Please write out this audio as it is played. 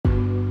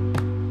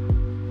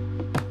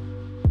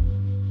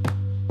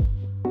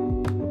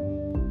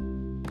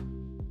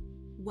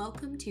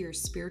Welcome to your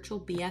Spiritual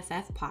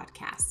BFF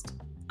podcast.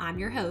 I'm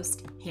your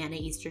host, Hannah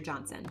Easter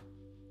Johnson.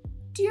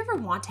 Do you ever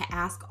want to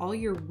ask all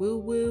your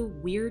woo-woo,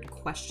 weird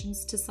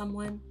questions to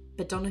someone,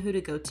 but don't know who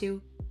to go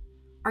to?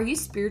 Are you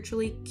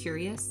spiritually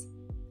curious?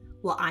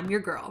 Well, I'm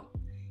your girl,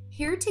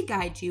 here to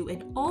guide you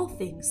in all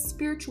things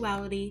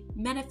spirituality,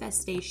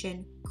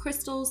 manifestation,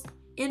 crystals,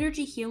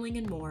 energy healing,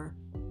 and more.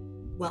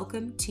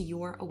 Welcome to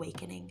your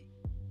awakening.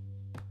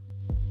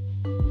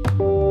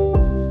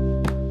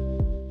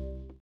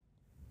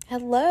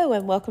 Hello,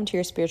 and welcome to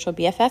your Spiritual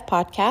BFF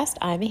podcast.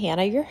 I'm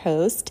Hannah, your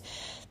host.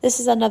 This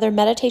is another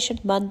Meditation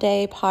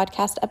Monday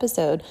podcast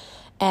episode,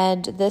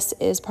 and this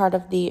is part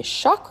of the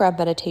chakra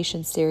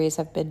meditation series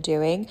I've been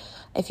doing.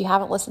 If you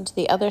haven't listened to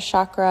the other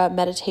chakra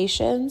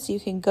meditations, you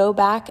can go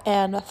back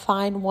and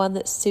find one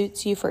that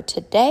suits you for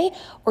today,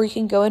 or you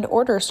can go in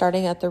order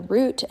starting at the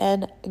root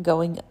and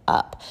going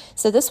up.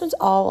 So this one's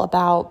all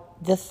about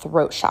the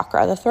throat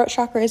chakra. The throat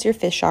chakra is your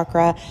fifth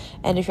chakra.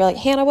 And if you're like,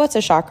 Hannah, what's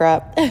a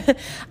chakra?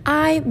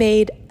 I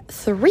made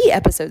 3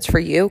 episodes for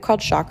you called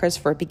Chakras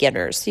for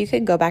Beginners. So you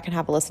can go back and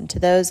have a listen to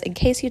those in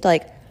case you'd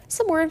like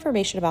some more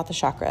information about the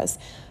chakras.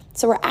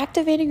 So we're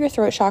activating your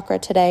throat chakra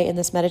today in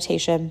this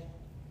meditation.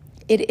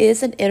 It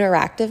is an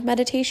interactive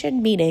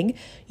meditation, meaning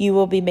you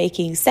will be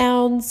making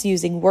sounds,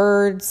 using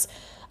words,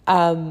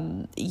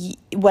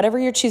 whatever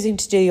you're choosing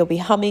to do. You'll be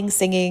humming,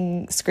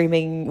 singing,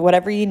 screaming,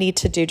 whatever you need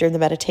to do during the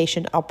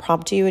meditation. I'll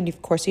prompt you, and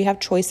of course you have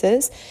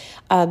choices.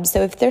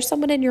 So if there's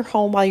someone in your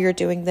home while you're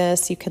doing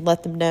this, you can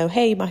let them know,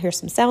 hey, you might hear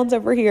some sounds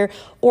over here,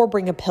 or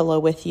bring a pillow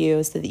with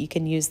you so that you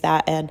can use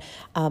that and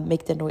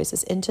make the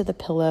noises into the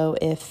pillow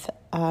if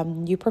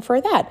you prefer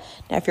that.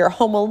 Now, if you're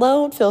home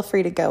alone, feel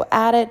free to go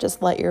at it.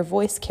 Just let your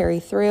voice carry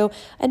through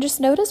and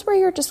just notice where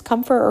your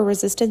discomfort or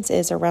resistance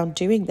is around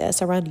doing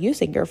this, around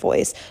using your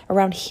voice,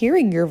 around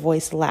hearing your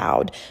voice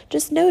loud.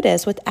 Just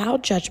notice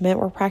without judgment.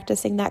 We're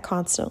practicing that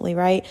constantly,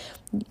 right?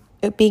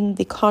 Being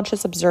the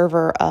conscious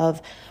observer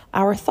of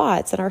our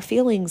thoughts and our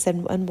feelings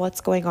and what's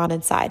going on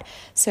inside.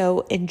 So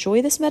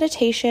enjoy this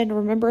meditation.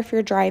 Remember, if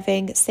you're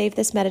driving, save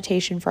this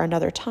meditation for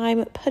another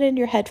time. Put in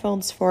your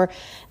headphones for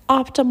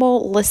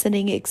optimal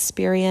listening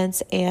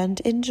experience and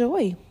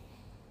enjoy.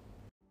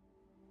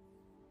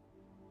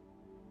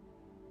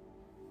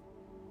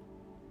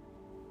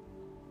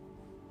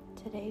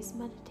 Today's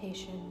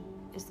meditation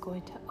is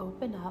going to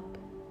open up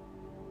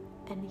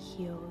and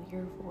heal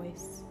your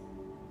voice.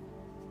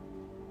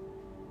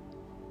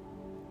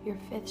 Your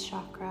 5th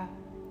chakra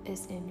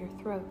is in your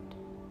throat.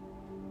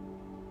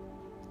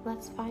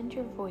 Let's find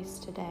your voice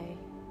today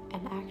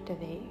and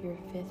activate your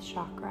 5th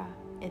chakra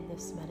in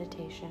this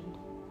meditation.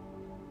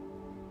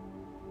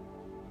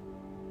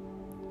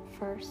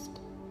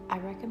 First, I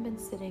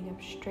recommend sitting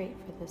up straight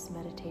for this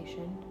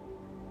meditation,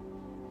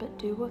 but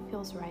do what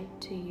feels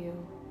right to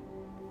you.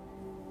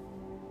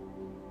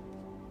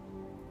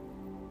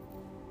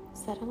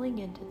 Settling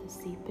into the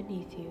seat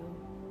beneath you,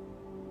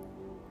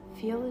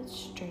 feel its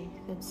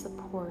strength and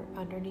support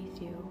underneath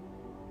you.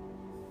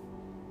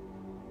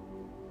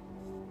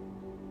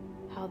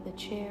 How the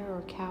chair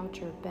or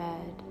couch or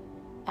bed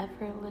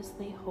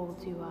effortlessly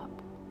holds you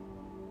up.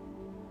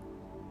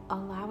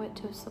 Allow it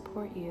to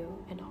support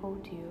you and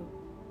hold you.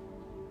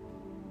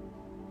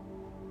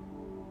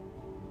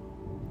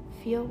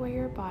 Feel where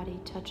your body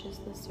touches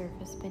the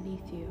surface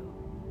beneath you.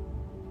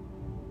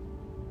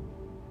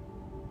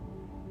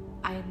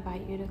 I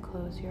invite you to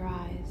close your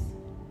eyes.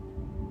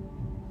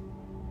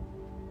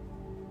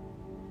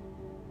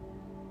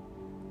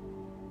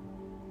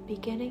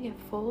 Beginning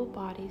a full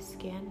body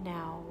scan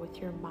now with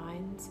your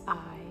mind's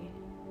eye.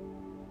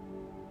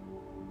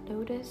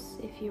 Notice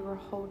if you are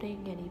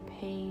holding any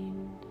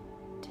pain,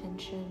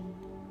 tension,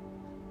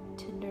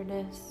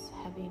 tenderness,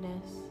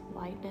 heaviness,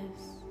 lightness,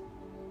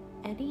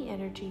 any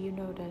energy you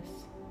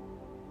notice.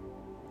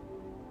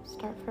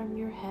 Start from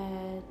your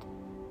head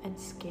and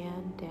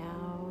scan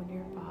down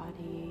your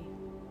body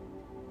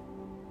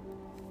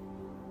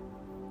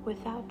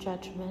without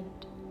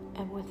judgment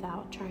and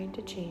without trying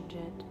to change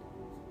it.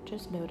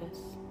 Just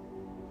notice.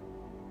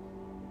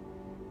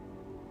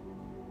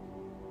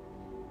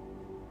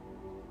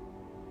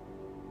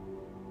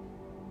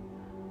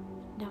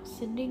 Now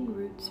sending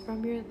roots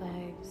from your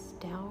legs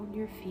down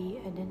your feet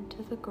and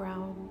into the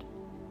ground,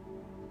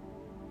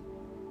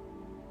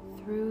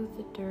 through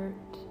the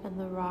dirt and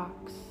the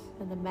rocks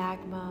and the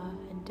magma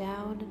and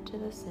down into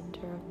the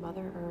center of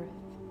Mother Earth.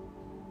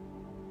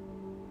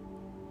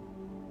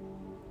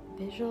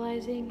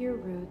 Visualizing your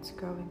roots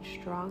growing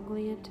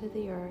strongly into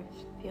the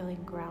earth,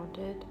 feeling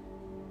grounded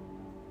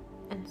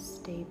and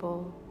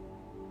stable.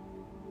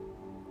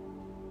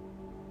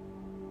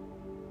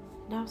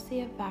 Now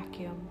see a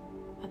vacuum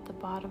at the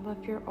bottom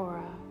of your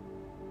aura,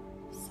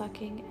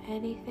 sucking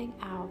anything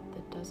out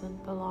that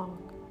doesn't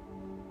belong.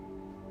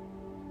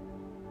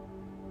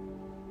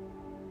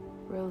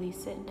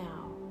 Release it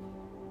now.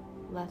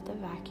 Let the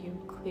vacuum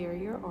clear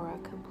your aura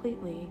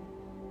completely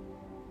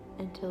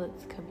until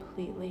it's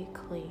completely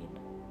clean.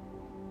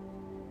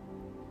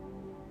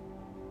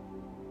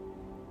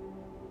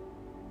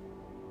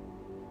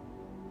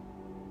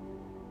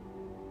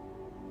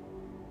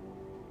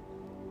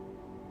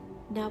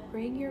 Now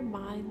bring your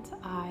mind's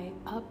eye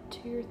up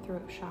to your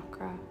throat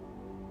chakra,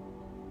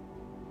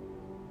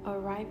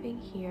 arriving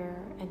here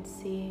and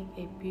seeing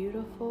a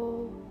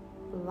beautiful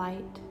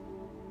light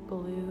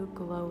blue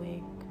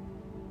glowing.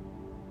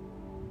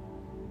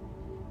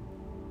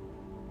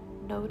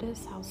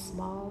 Notice how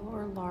small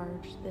or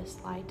large this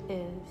light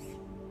is.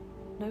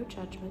 No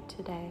judgment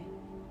today.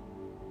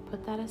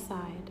 Put that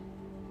aside.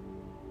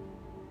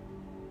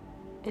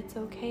 It's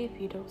okay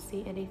if you don't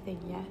see anything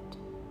yet,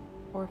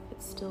 or if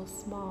it's still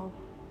small.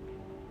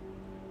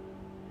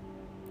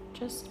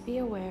 Just be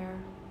aware.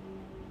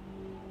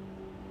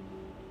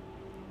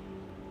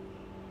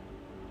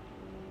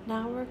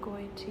 Now we're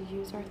going to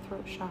use our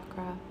throat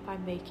chakra by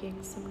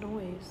making some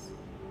noise.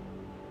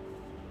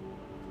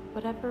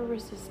 Whatever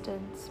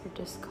resistance or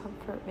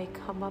discomfort may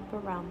come up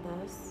around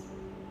this,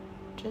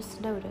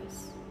 just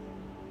notice.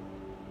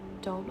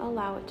 Don't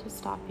allow it to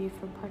stop you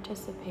from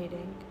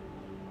participating,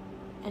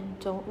 and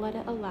don't let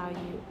it allow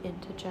you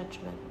into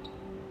judgment.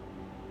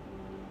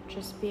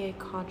 Just be a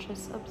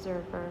conscious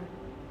observer.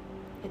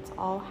 It's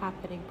all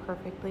happening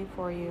perfectly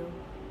for you.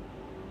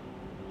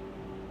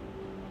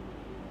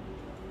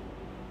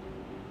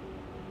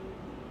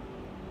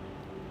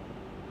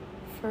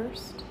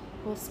 First,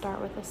 we'll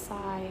start with a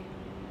sigh.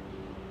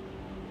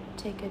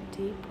 Take a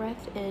deep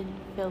breath in,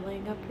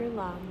 filling up your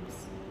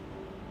lungs,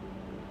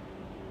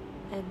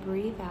 and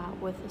breathe out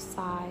with a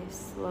sigh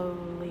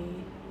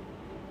slowly.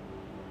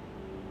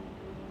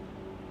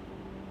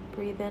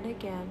 Breathe in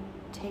again,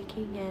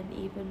 taking in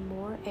even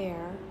more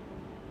air,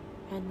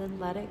 and then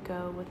let it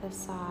go with a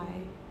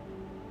sigh.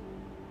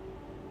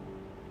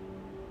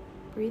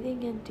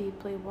 Breathing in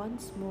deeply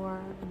once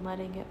more and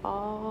letting it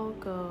all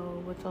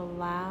go with a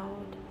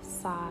loud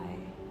sigh.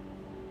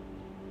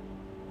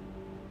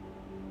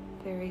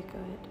 Very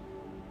good.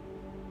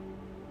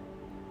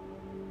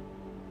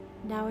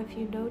 Now, if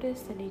you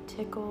notice any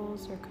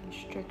tickles or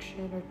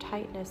constriction or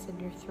tightness in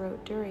your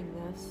throat during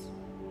this,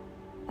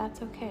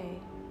 that's okay,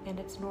 and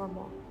it's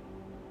normal.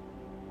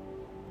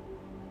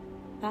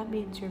 That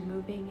means you're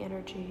moving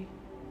energy.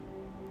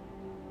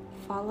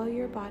 Follow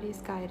your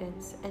body's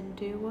guidance and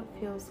do what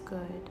feels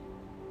good.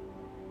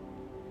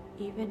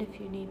 Even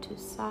if you need to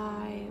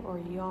sigh or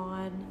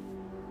yawn,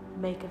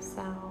 make a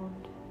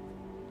sound,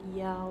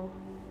 yell,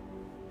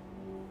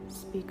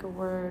 speak a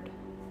word.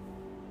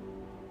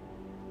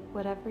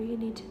 Whatever you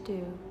need to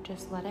do,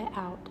 just let it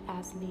out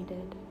as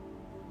needed.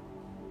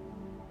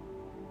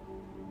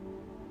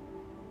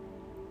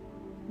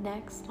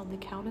 Next, on the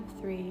count of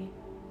 3,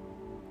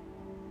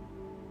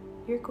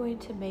 you're going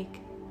to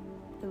make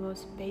the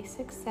most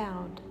basic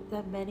sound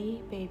that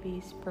many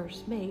babies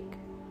first make.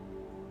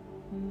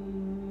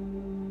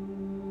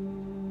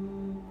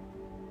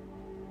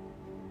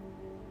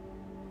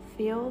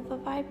 Feel the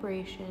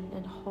vibration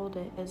and hold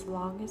it as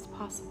long as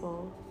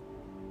possible.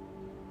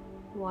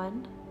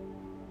 1,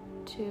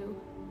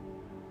 2,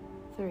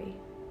 3.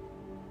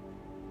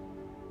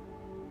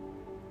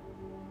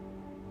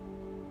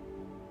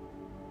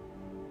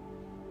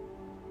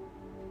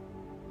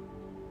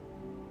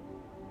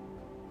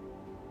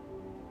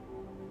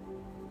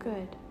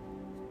 Good.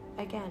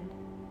 Again,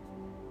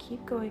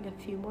 keep going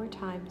a few more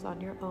times on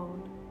your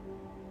own.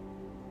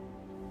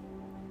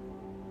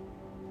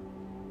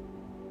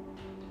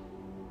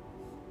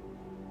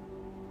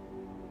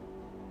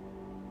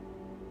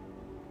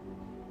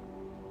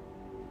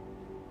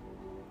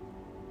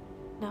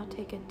 Now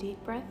take a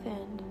deep breath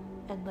in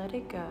and let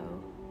it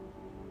go,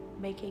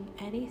 making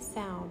any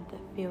sound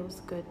that feels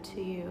good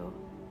to you.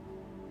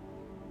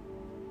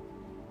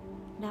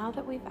 Now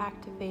that we've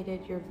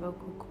activated your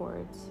vocal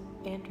cords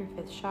and your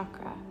 5th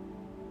chakra,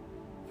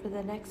 for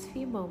the next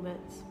few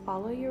moments,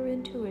 follow your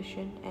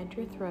intuition and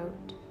your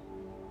throat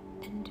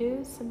and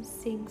do some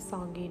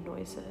sing-songy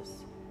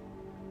noises.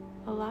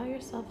 Allow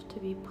yourself to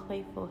be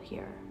playful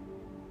here.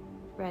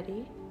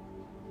 Ready?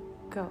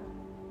 Go.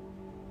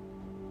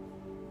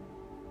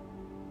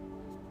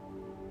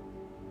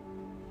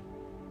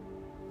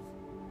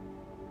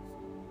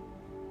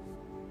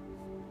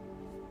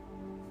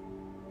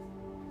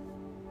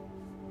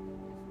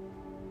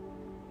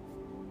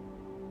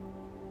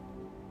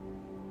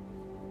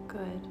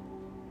 Good.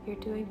 You're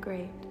doing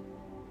great.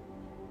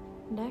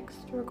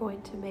 Next, we're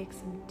going to make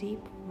some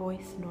deep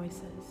voice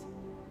noises,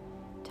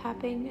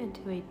 tapping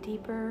into a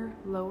deeper,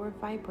 lower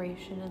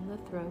vibration in the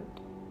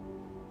throat.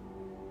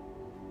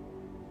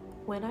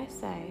 When I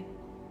say,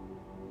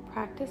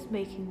 practice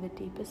making the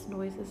deepest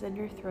noises in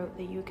your throat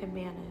that you can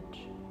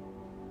manage.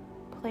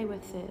 Play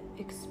with it,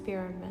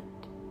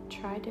 experiment,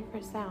 try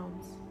different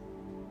sounds.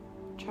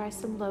 Try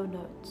some low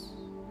notes.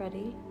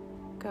 Ready?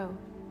 Go.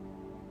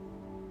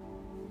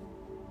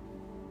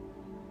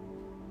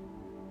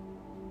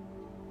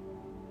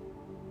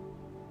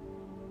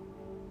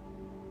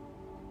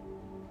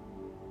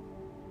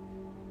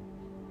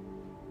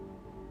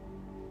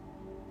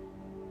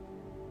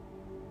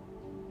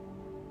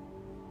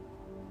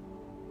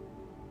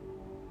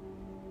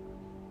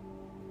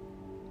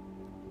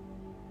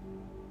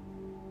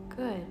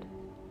 Good.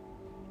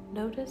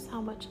 Notice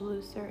how much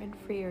looser and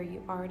freer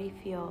you already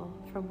feel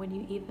from when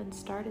you even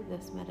started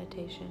this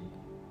meditation.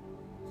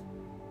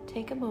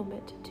 Take a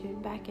moment to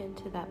tune back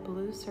into that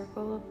blue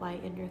circle of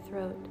light in your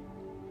throat.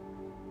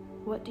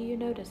 What do you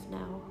notice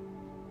now?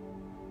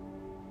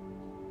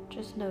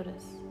 Just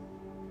notice.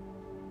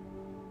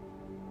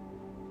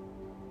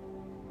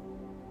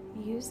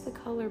 Use the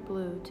color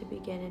blue to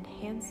begin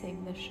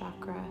enhancing this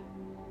chakra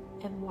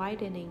and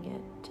widening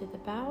it to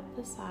about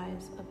the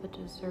size of a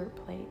dessert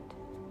plate,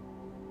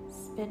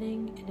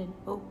 spinning in an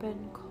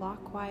open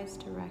clockwise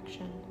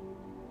direction,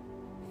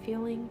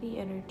 feeling the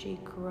energy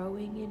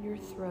growing in your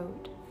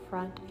throat,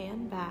 front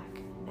and back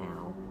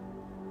now.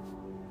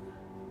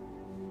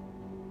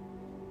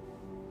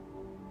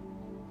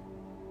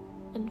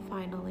 And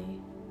finally,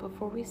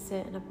 before we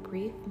sit in a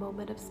brief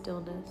moment of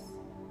stillness,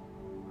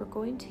 we're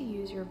going to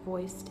use your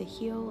voice to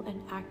heal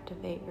and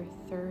activate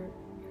your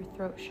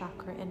throat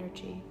chakra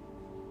energy.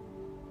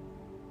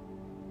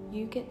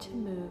 You get to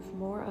move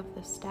more of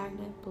the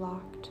stagnant,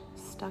 blocked,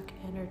 stuck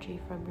energy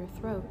from your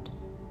throat.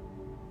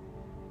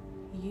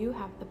 You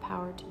have the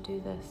power to do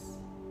this,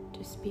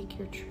 to speak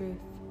your truth,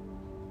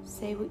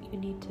 say what you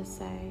need to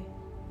say,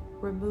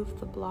 remove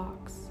the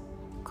blocks,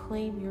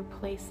 claim your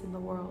place in the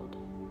world.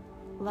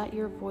 Let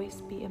your voice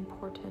be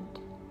important,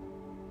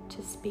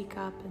 to speak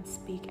up and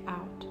speak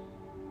out.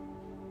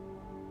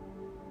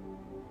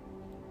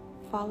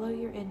 Follow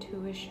your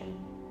intuition.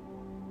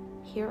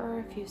 Here are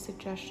a few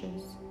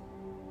suggestions.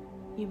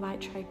 You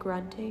might try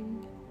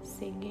grunting,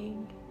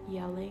 singing,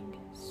 yelling,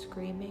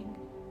 screaming,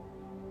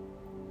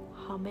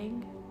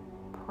 humming,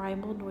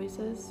 primal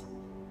noises,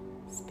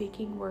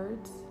 speaking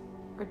words,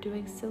 or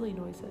doing silly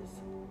noises.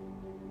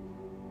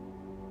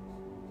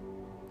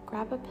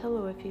 Grab a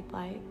pillow if you'd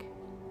like,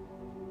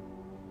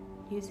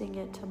 using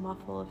it to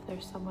muffle if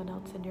there's someone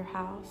else in your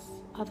house.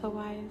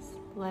 Otherwise,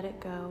 let it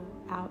go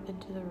out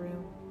into the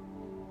room.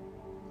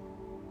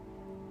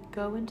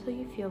 Go until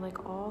you feel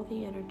like all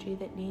the energy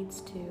that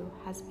needs to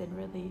has been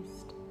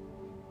released.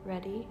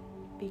 Ready?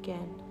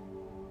 Begin.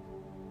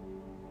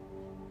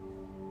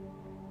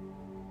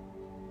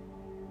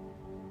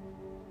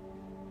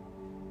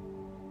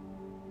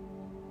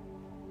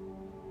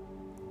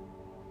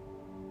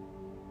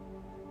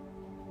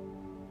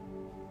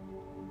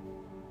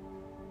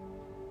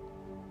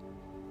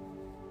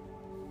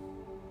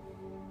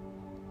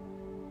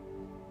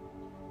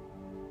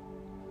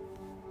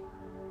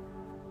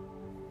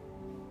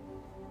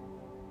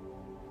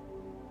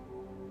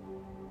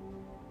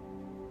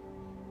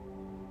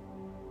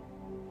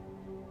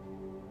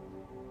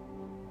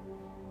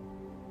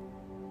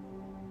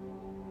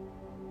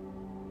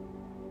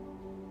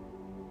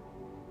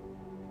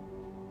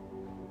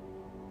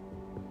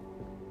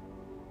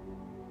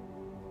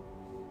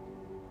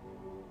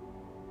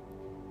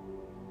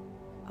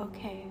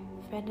 Okay,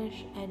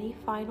 finish any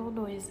final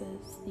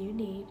noises you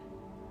need.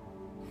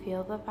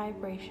 Feel the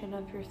vibration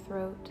of your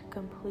throat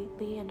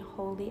completely and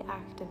wholly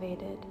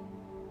activated.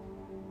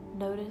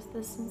 Notice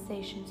the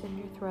sensations in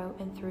your throat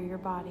and through your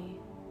body.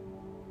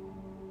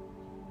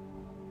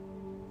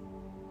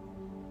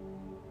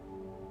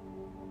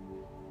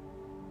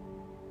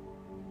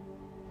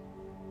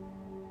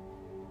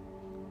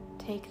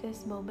 Take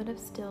this moment of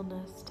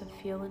stillness to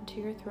feel into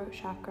your throat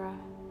chakra.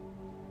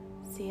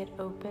 See it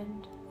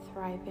opened,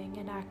 thriving,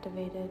 and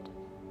activated.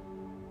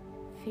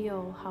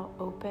 Feel how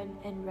open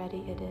and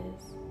ready it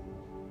is.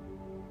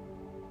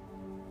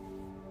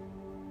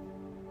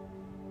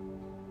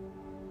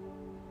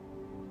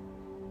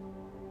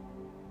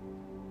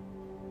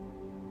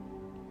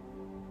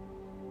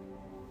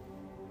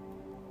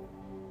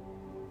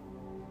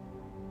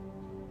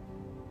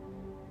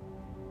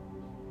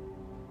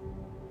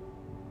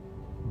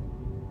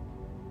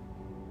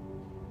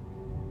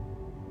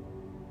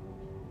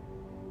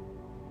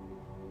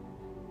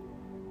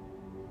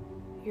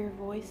 Your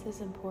voice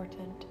is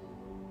important.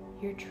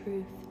 Your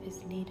truth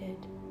is needed.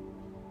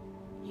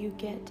 You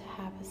get to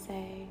have a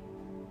say.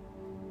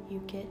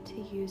 You get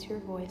to use your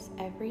voice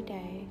every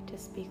day to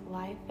speak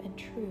life and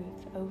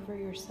truth over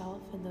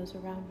yourself and those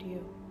around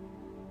you.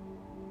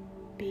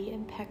 Be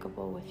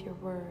impeccable with your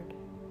word.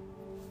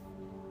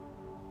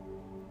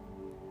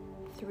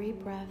 3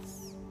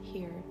 breaths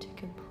here to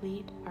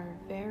complete our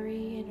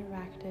very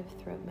interactive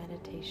throat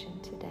meditation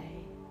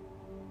today.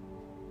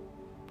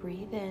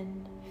 Breathe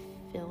in,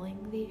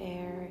 filling the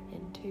air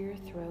into your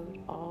throat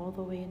all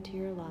the way into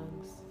your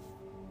lungs,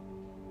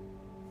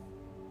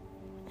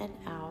 and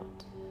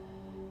out.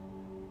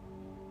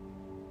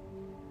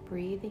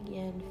 Breathing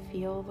in,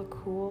 feel the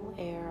cool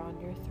air on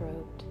your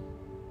throat,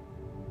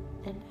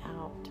 and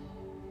out.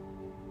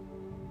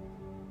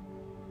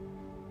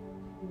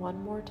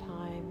 One more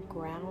time,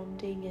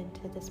 grounding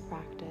into this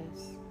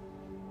practice,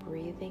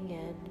 breathing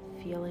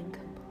in, feeling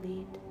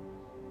complete,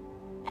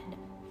 and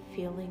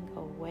feeling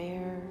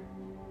aware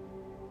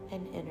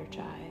and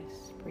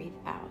energized. Breathe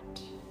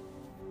out.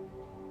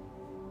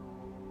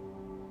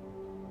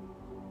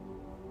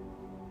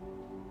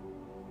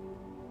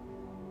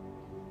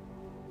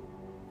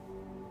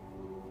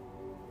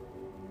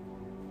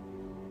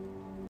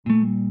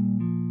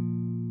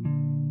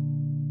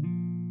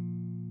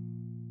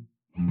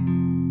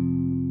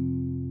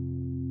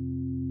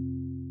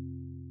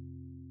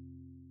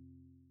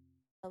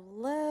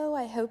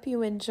 hope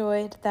you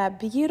enjoyed that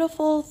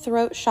beautiful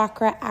throat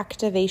chakra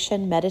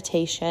activation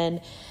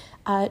meditation.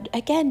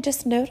 Again,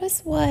 just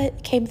notice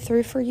what came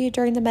through for you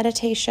during the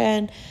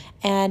meditation,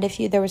 and if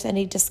there was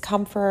any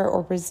discomfort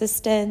or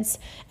resistance,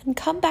 and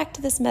come back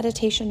to this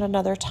meditation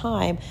another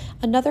time.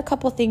 Another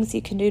couple things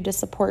you can do to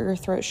support your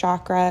throat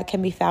chakra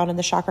can be found in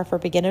the Chakra for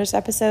Beginners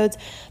episodes,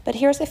 but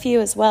here's a few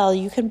as well.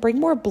 You can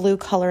bring more blue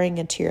coloring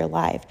into your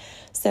life.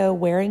 So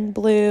wearing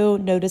blue,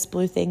 notice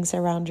blue things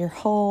around your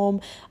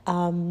home.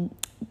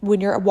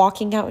 When you're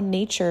walking out in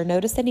nature,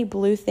 notice any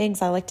blue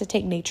things. I like to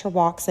take nature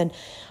walks, and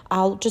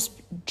I'll just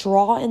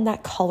draw in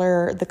that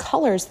color, the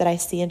colors that I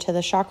see into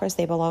the chakras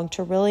they belong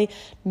to, really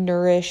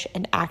nourish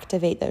and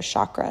activate those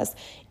chakras.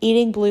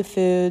 Eating blue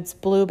foods,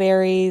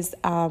 blueberries,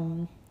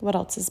 what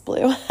else is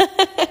blue?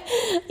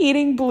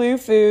 Eating blue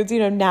foods,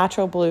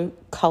 natural blue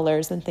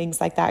colors and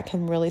things like that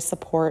can really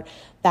support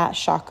that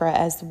chakra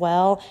as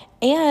well.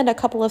 And a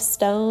couple of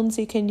stones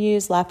you can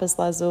use, lapis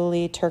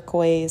lazuli,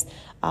 turquoise,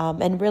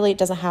 and really it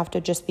doesn't have to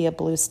just be a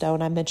blue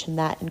stone. I mentioned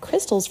that in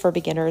Crystals for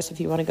Beginners if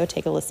you want to go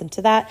take a listen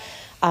to that.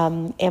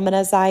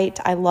 Ammonite,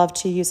 I love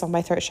to use on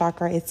my throat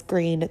chakra. It's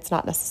green. It's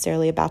not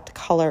necessarily about the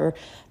color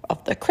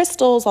of the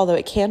crystals, although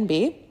it can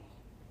be.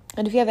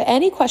 And if you have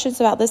any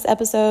questions about this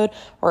episode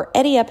or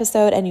any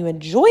episode and you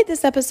enjoyed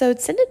this episode,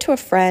 send it to a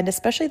friend,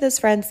 especially those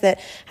friends that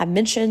have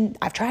mentioned,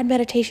 I've tried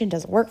meditation,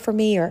 doesn't work for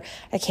me, or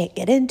I can't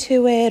get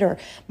into it, or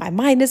my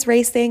mind is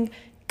racing.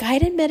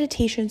 Guided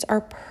meditations are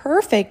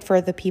perfect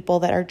for the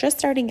people that are just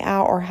starting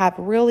out or have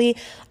really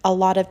a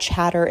lot of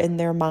chatter in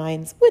their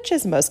minds, which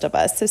is most of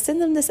us. So send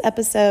them this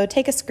episode,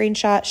 take a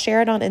screenshot,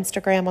 share it on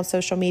Instagram, on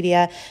social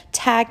media,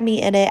 tag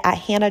me in it at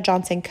Hannah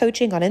Johnson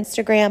Coaching on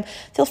Instagram.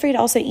 Feel free to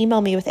also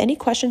email me with any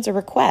questions or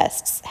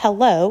requests.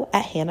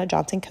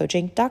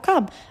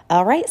 hello@hannahjohnsoncoaching.com.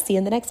 All right, see you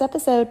in the next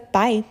episode.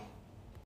 Bye.